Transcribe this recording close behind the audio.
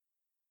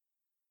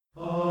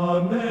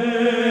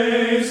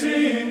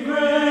Amazing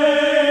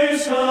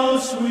grace, how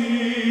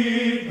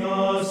sweet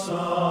the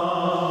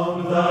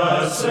sound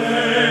that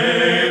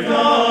saved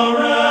a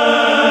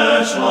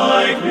wretch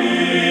like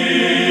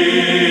me.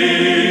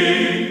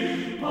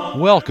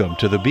 Welcome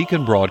to the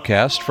Beacon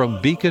broadcast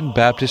from Beacon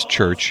Baptist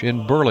Church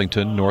in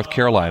Burlington, North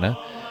Carolina,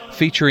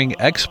 featuring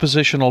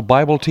expositional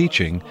Bible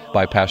teaching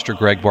by Pastor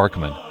Greg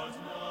Barkman.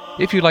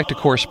 If you'd like to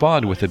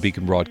correspond with the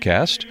Beacon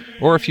broadcast,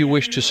 or if you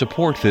wish to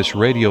support this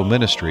radio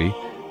ministry,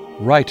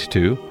 write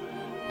to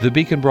the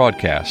Beacon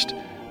Broadcast,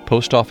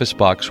 Post Office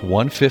Box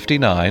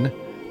 159,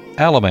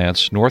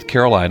 Alamance, North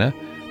Carolina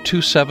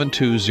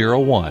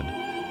 27201,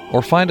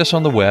 or find us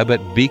on the web at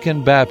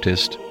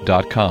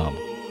beaconbaptist.com.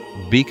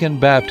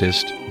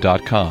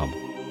 beaconbaptist.com.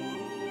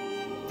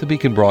 The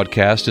Beacon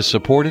broadcast is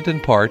supported in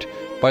part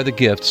by the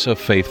gifts of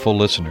faithful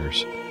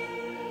listeners.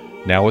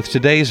 Now with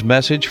today's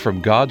message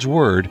from God's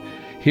Word,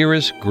 here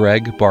is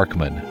Greg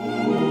Barkman.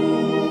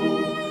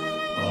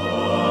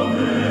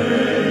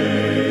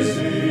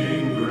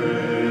 Amazing grace.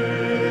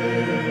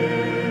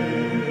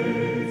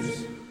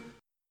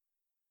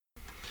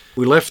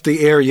 We left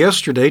the air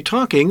yesterday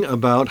talking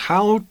about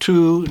how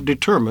to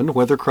determine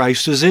whether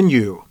Christ is in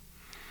you.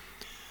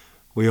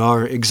 We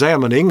are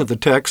examining the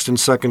text in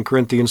 2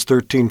 Corinthians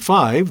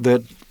 13:5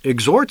 that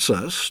exhorts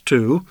us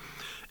to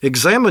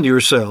examine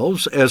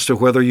yourselves as to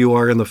whether you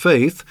are in the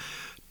faith.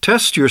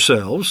 Test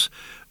yourselves.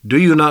 Do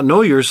you not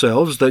know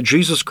yourselves that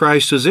Jesus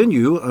Christ is in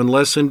you,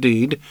 unless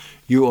indeed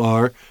you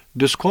are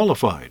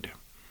disqualified?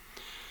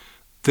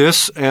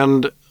 This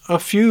and a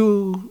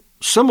few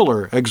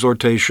similar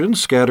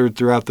exhortations scattered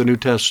throughout the New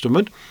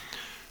Testament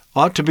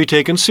ought to be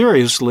taken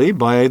seriously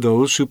by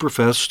those who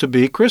profess to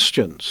be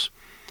Christians.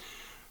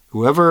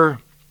 Whoever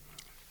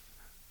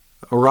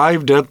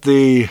arrived at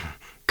the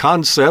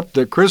concept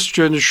that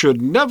Christians should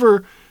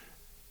never,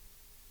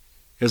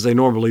 as they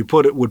normally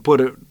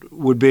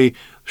would be,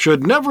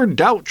 should never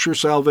doubt your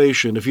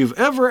salvation. If you've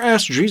ever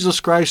asked Jesus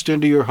Christ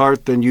into your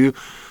heart, then you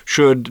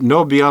should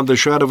know beyond the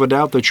shadow of a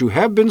doubt that you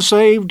have been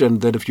saved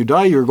and that if you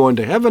die, you're going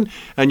to heaven,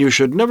 and you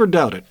should never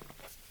doubt it.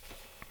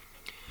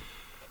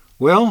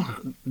 Well,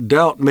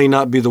 doubt may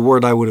not be the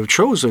word I would have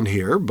chosen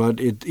here, but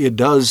it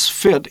does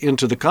fit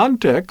into the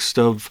context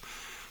of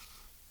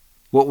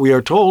what we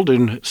are told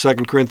in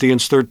 2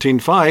 Corinthians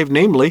 13:5,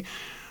 namely,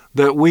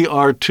 that we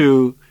are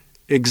to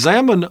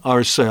examine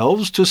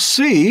ourselves to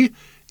see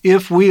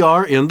if we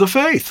are in the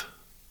faith,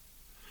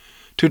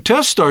 to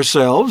test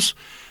ourselves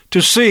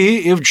to see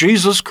if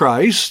Jesus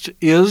Christ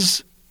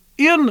is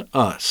in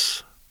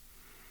us.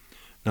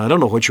 Now, I don't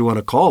know what you want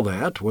to call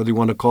that, whether you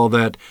want to call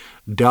that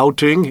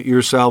doubting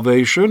your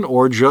salvation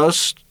or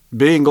just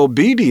being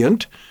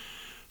obedient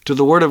to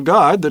the Word of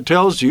God that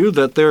tells you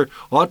that there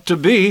ought to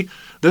be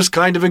this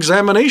kind of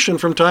examination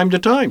from time to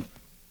time.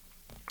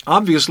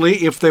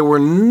 Obviously, if there were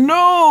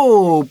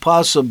no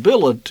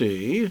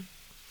possibility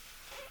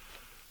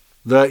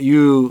that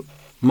you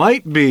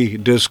might be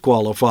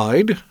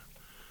disqualified,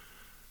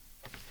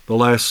 the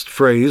last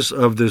phrase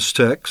of this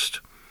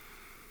text,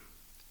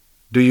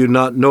 do you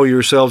not know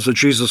yourselves that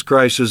Jesus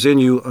Christ is in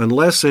you,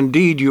 unless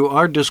indeed you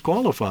are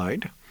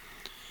disqualified?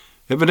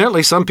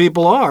 Evidently, some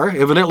people are.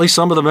 Evidently,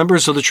 some of the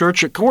members of the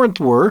church at Corinth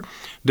were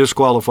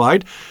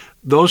disqualified.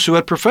 Those who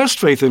had professed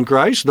faith in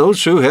Christ,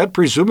 those who had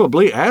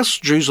presumably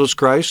asked Jesus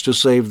Christ to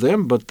save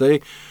them, but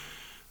they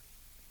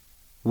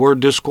were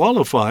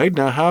disqualified.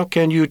 Now, how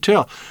can you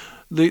tell?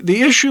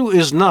 The issue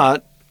is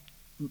not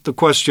the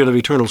question of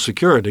eternal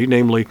security,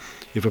 namely,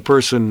 if a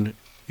person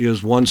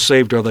is once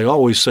saved, are they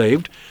always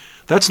saved?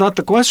 That's not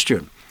the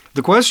question.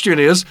 The question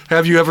is,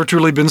 have you ever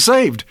truly been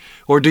saved?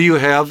 Or do you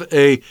have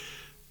a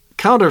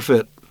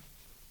counterfeit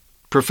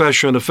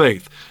profession of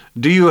faith?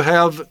 Do you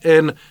have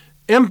an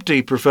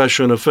empty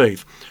profession of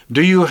faith?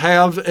 Do you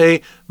have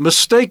a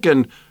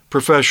mistaken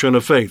profession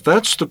of faith?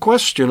 That's the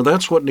question.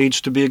 That's what needs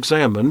to be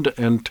examined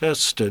and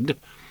tested.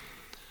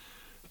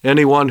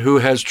 Anyone who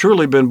has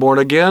truly been born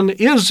again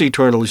is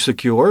eternally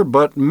secure,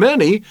 but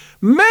many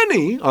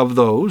of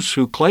those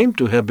who claim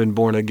to have been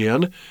born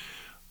again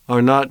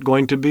are not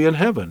going to be in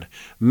heaven.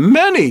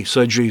 Many,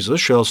 said Jesus,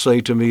 shall say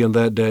to me in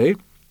that day,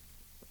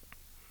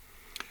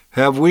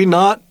 have we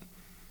not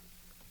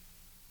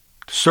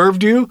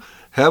served you?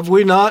 Have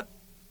we not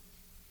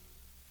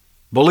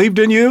believed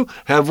in you?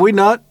 Have we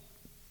not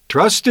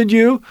trusted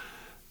you?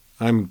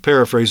 I'm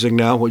paraphrasing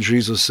now what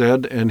Jesus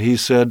said, and he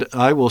said,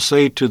 I will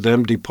say to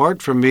them,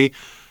 depart from me,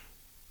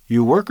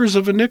 you workers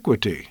of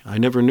iniquity. I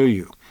never knew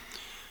you.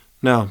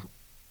 Now,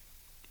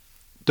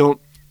 don't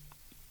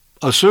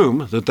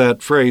assume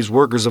that phrase,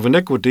 workers of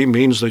iniquity,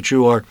 means that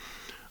you are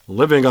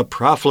living a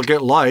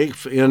profligate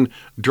life in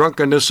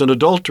drunkenness and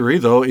adultery,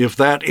 though if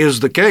that is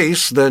the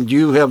case, then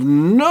you have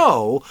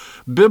no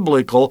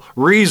biblical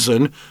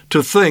reason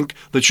to think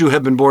that you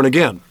have been born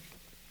again.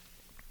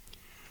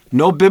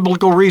 No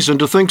biblical reason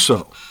to think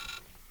so.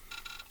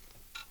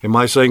 Am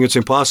I saying it's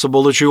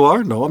impossible that you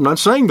are? No, I'm not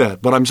saying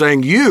that. But I'm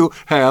saying you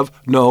have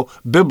no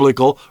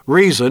biblical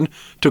reason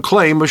to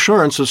claim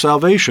assurance of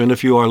salvation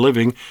if you are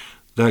living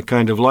that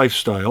kind of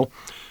lifestyle.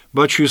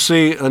 But you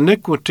see,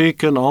 iniquity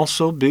can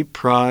also be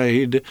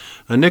pride.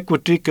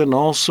 Iniquity can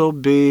also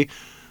be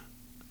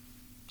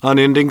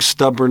unending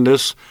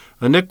stubbornness.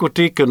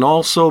 Iniquity can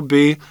also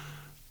be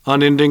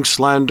unending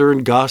slander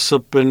and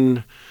gossip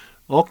and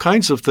all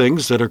kinds of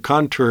things that are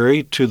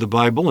contrary to the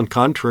Bible and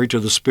contrary to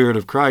the Spirit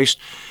of Christ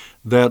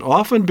that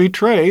often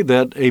betray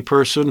that a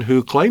person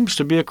who claims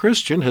to be a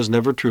Christian has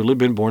never truly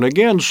been born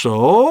again.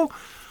 So,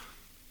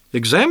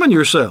 examine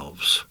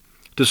yourselves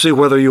to see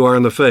whether you are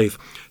in the faith.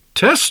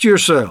 Test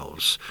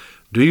yourselves.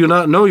 Do you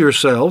not know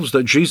yourselves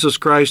that Jesus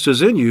Christ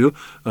is in you,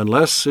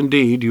 unless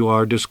indeed you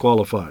are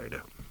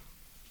disqualified?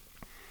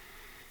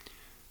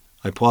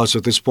 I pause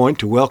at this point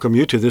to welcome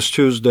you to this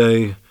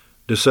Tuesday,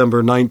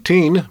 December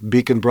 19,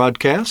 Beacon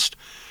broadcast.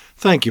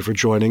 Thank you for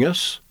joining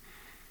us,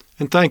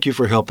 and thank you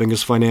for helping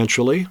us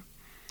financially,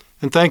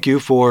 and thank you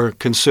for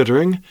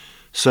considering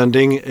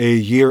sending a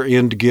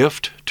year-end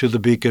gift to the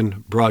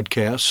Beacon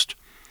broadcast.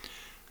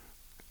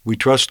 We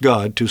trust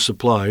God to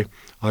supply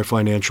our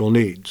financial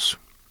needs.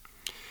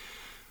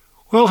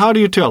 Well, how do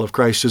you tell if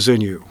Christ is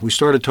in you? We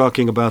started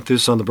talking about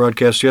this on the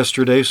broadcast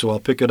yesterday, so I'll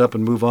pick it up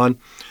and move on.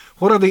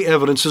 What are the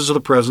evidences of the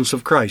presence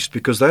of Christ?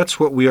 Because that's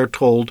what we are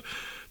told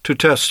to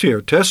test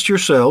here. Test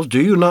yourselves.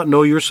 Do you not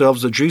know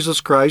yourselves that Jesus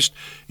Christ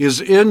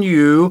is in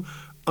you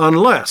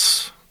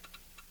unless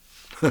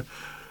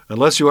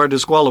you are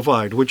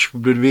disqualified, which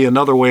would be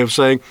another way of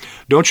saying,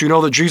 don't you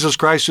know that Jesus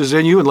Christ is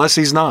in you unless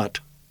he's not?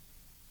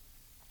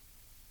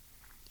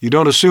 You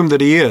don't assume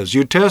that he is.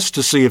 You test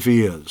to see if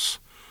he is.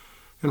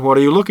 And what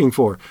are you looking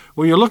for?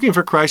 Well, you're looking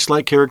for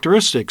Christ-like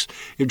characteristics.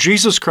 If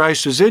Jesus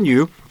Christ is in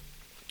you,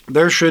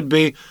 there should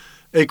be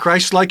a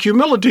Christ-like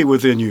humility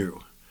within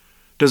you.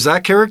 Does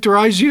that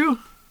characterize you?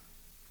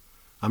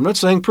 I'm not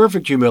saying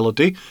perfect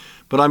humility,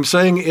 but I'm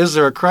saying, is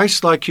there a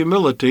Christ-like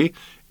humility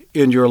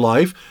in your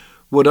life?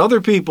 Would other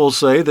people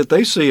say that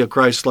they see a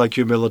Christ-like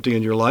humility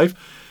in your life?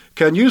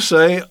 Can you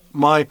say,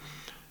 my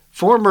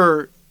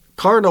former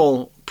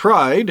carnal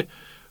pride,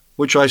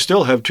 which I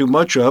still have too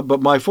much of,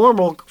 but my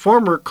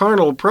former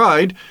carnal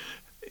pride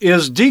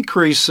is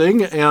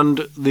decreasing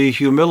and the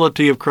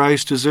humility of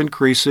Christ is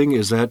increasing?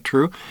 Is that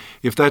true?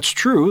 If that's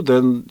true,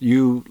 then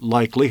you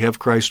likely have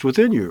Christ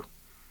within you.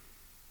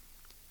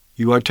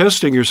 You are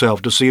testing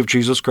yourself to see if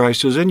Jesus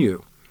Christ is in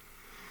you.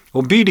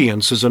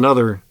 Obedience is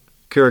another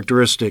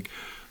characteristic.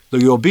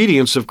 The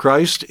obedience of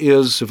Christ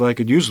is, if I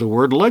could use the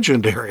word,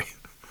 legendary.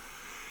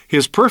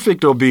 His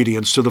perfect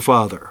obedience to the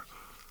Father.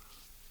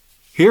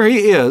 Here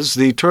he is,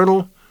 the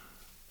eternal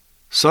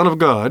Son of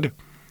God,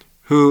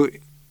 who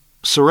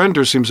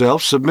surrenders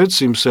himself, submits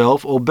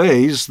himself,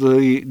 obeys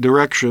the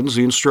directions,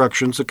 the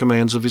instructions, the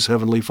commands of his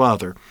heavenly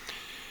Father.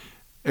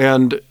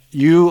 And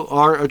you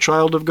are a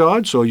child of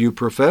God, so you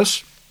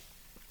profess.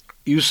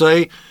 You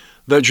say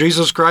that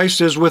Jesus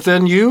Christ is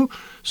within you,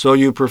 so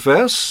you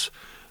profess.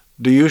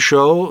 Do you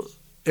show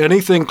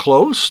anything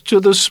close to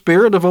the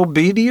spirit of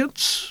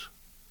obedience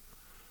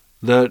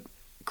that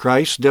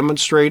Christ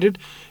demonstrated?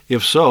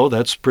 If so,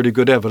 that's pretty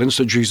good evidence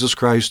that Jesus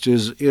Christ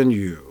is in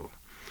you.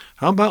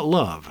 How about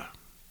love?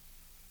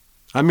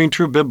 I mean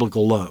true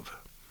biblical love.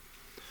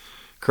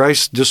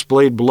 Christ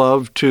displayed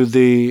love to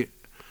the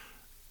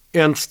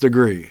nth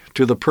degree,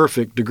 to the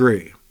perfect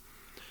degree.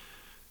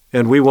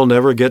 And we will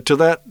never get to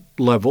that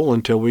level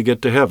until we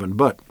get to heaven.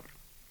 But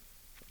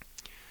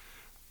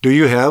do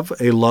you have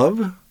a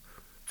love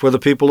for the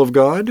people of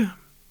God?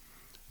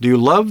 Do you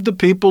love the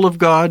people of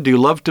God? Do you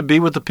love to be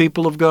with the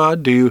people of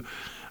God? Do you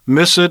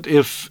miss it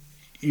if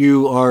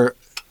you are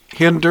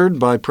hindered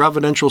by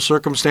providential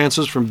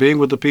circumstances from being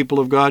with the people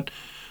of God?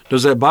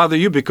 Does that bother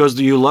you because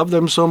you love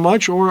them so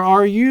much? Or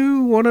are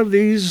you one of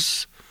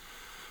these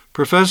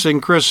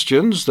professing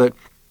Christians that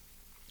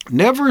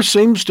never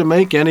seems to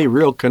make any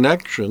real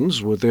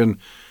connections within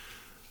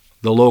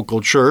the local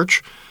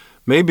church,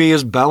 maybe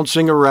is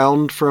bouncing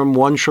around from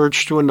one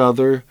church to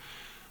another?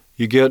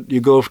 You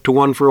go to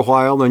one for a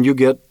while, then you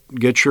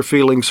get your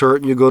feelings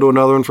hurt, and you go to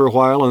another one for a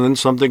while, and then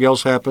something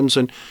else happens,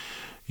 and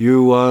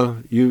you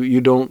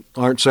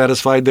aren't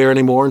satisfied there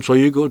anymore, and so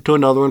you go to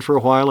another one for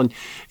a while, and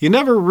you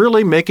never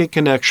really make any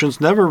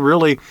connections, never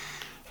really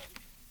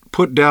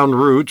put down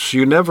roots,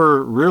 you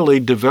never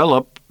really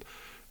develop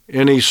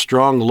any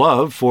strong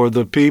love for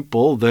the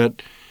people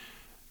that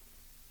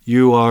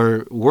you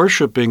are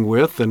worshiping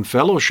with and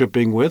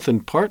fellowshipping with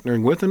and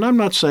partnering with. And I'm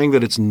not saying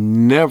that it's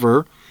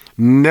never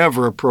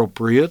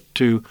appropriate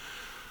to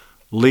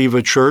leave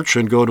a church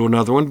and go to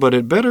another one, but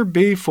it better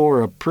be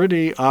for a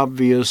pretty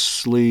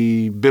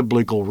obviously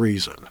biblical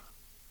reason.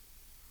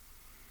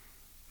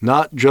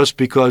 Not just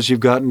because you've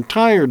gotten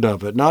tired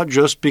of it, not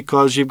just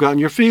because you've gotten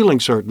your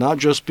feelings hurt, not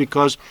just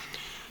because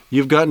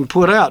you've gotten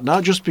put out,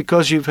 not just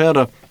because you've had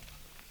a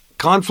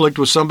conflict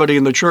with somebody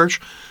in the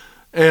church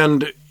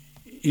and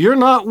you're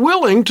not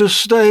willing to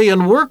stay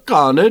and work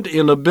on it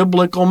in a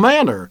biblical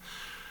manner.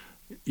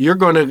 You're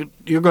going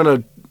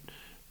to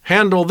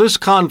handle this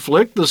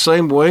conflict the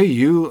same way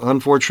you,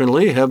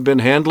 unfortunately, have been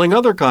handling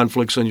other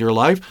conflicts in your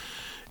life.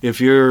 If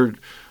you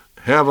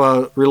have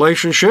a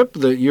relationship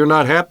that you're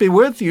not happy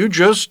with, you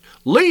just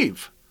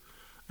leave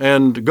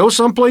and go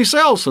someplace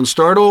else and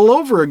start all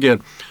over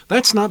again.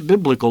 That's not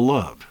biblical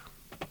love.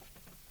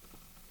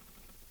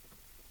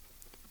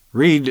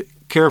 Read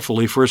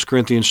carefully 1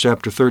 Corinthians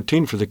chapter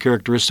 13 for the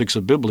characteristics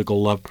of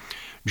biblical love.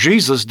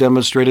 Jesus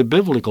demonstrated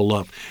biblical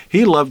love.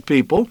 He loved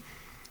people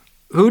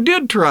who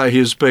did try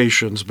his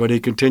patience, but he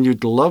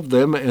continued to love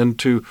them and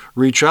to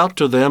reach out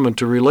to them and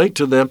to relate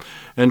to them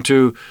and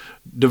to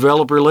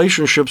develop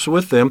relationships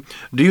with them.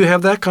 Do you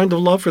have that kind of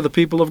love for the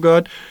people of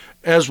God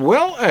as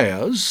well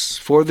as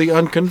for the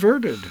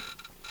unconverted?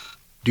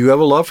 Do you have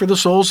a love for the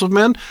souls of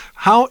men?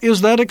 How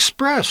is that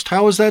expressed?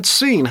 How is that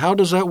seen? How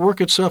does that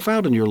work itself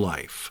out in your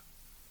life?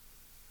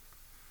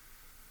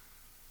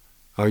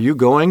 Are you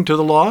going to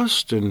the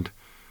lost and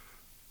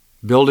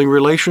building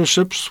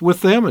relationships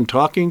with them and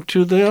talking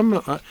to them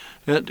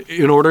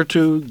in order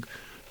to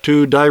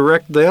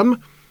direct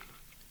them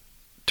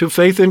to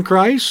faith in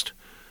Christ?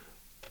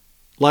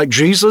 Like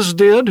Jesus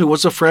did, who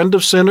was a friend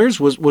of sinners,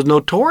 was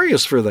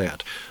notorious for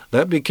that.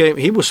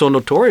 He was so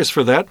notorious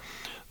for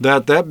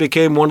that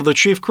became one of the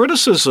chief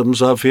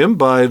criticisms of him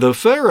by the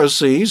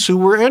Pharisees, who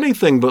were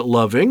anything but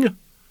loving.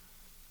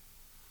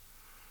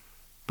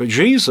 But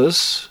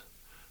Jesus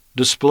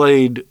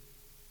displayed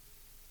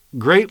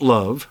great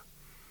love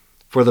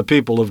for the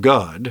people of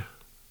God.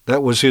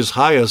 That was his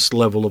highest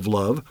level of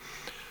love.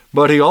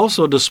 But he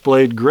also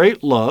displayed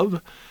great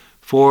love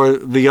for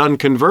the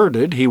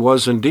unconverted. He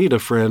was indeed a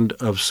friend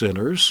of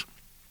sinners.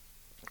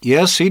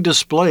 Yes, he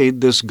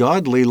displayed this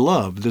godly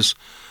love, this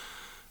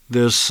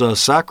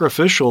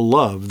sacrificial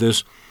love,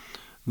 this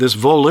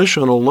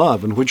volitional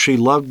love in which he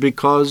loved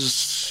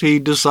because he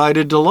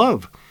decided to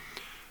love.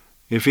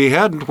 If he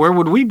hadn't, where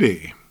would we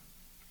be?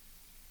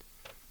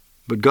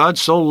 But God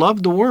so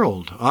loved the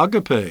world,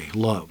 agape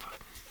love,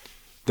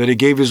 that he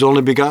gave his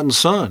only begotten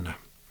Son,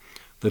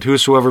 that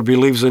whosoever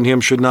believes in him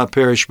should not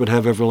perish but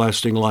have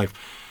everlasting life.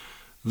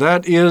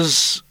 That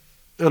is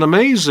an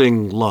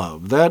amazing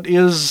love. That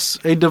is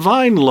a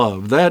divine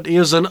love. That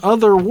is an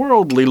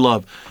otherworldly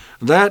love.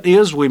 That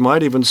is, we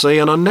might even say,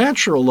 an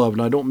unnatural love.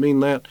 And I don't mean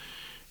that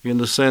in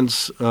the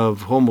sense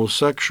of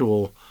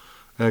homosexual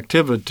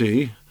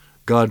activity.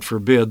 God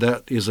forbid.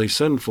 That is a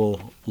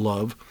sinful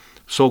love,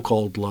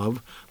 so-called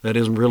love. That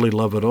isn't really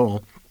love at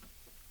all.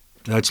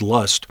 That's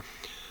lust,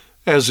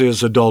 as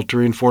is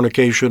adultery and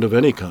fornication of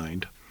any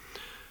kind.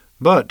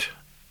 But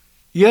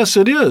yes,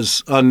 it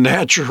is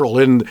unnatural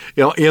in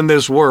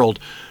this world.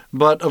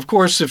 But of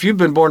course, if you've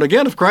been born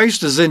again, if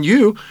Christ is in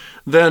you,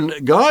 then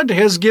God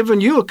has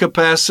given you a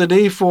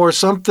capacity for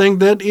something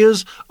that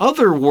is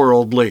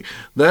otherworldly,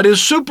 that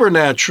is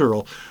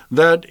supernatural,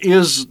 that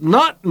is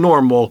not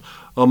normal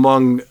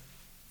among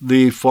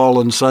the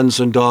fallen sons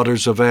and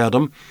daughters of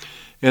Adam.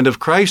 And if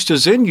Christ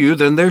is in you,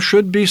 then there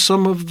should be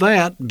some of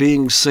that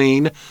being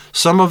seen,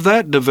 some of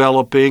that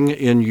developing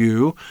in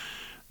you.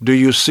 Do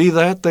you see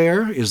that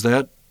there? Is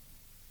that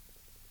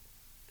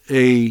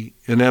an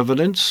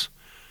evidence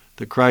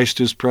that Christ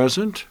is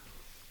present?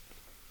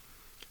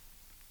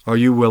 Are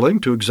you willing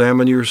to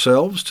examine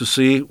yourselves to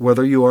see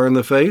whether you are in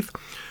the faith?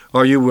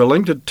 Are you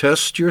willing to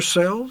test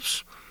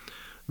yourselves?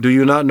 Do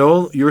you not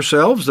know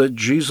yourselves that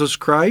Jesus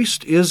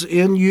Christ is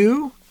in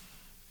you?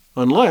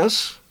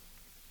 Unless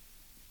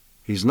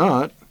he's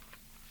not.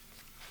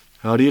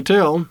 How do you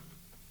tell?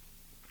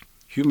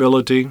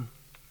 Humility,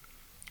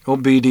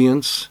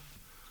 obedience,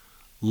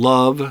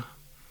 love.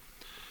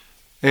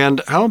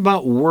 And how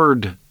about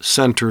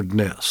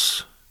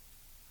word-centeredness?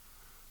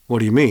 What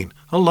do you mean?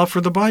 A love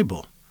for the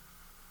Bible.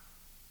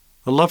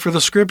 A love for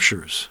the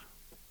Scriptures.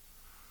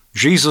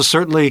 Jesus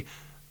certainly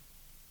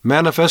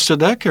manifested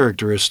that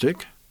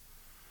characteristic.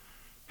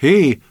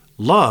 He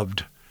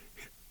loved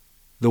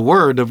the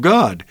Word of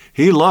God.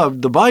 He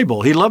loved the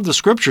Bible. He loved the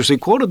Scriptures. He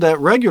quoted that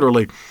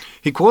regularly.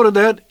 He quoted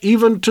that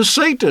even to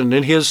Satan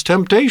in his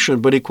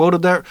temptation, but he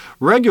quoted that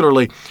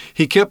regularly.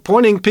 He kept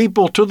pointing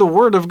people to the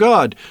Word of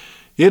God.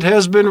 It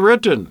has been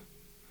written.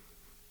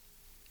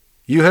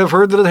 You have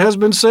heard that it has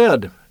been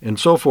said, and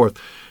so forth.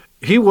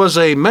 He was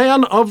a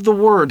man of the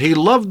Word. He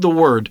loved the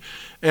Word.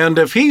 And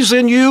if he's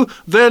in you,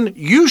 then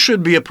you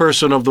should be a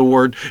person of the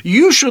Word.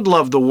 You should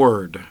love the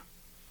Word.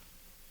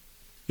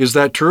 Is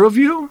that true of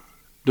you?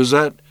 Does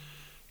that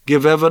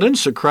give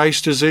evidence that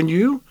Christ is in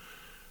you?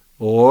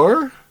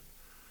 Or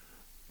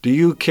do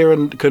you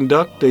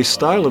conduct a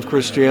style of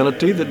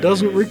Christianity that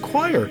doesn't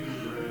require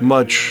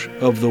much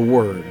of the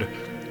Word?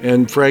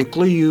 And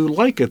frankly, you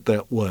like it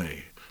that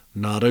way.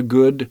 Not a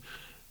good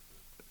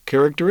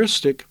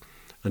characteristic.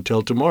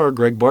 Until tomorrow,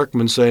 Greg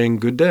Barkman saying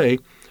good day.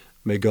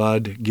 May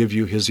God give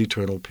you his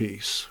eternal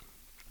peace.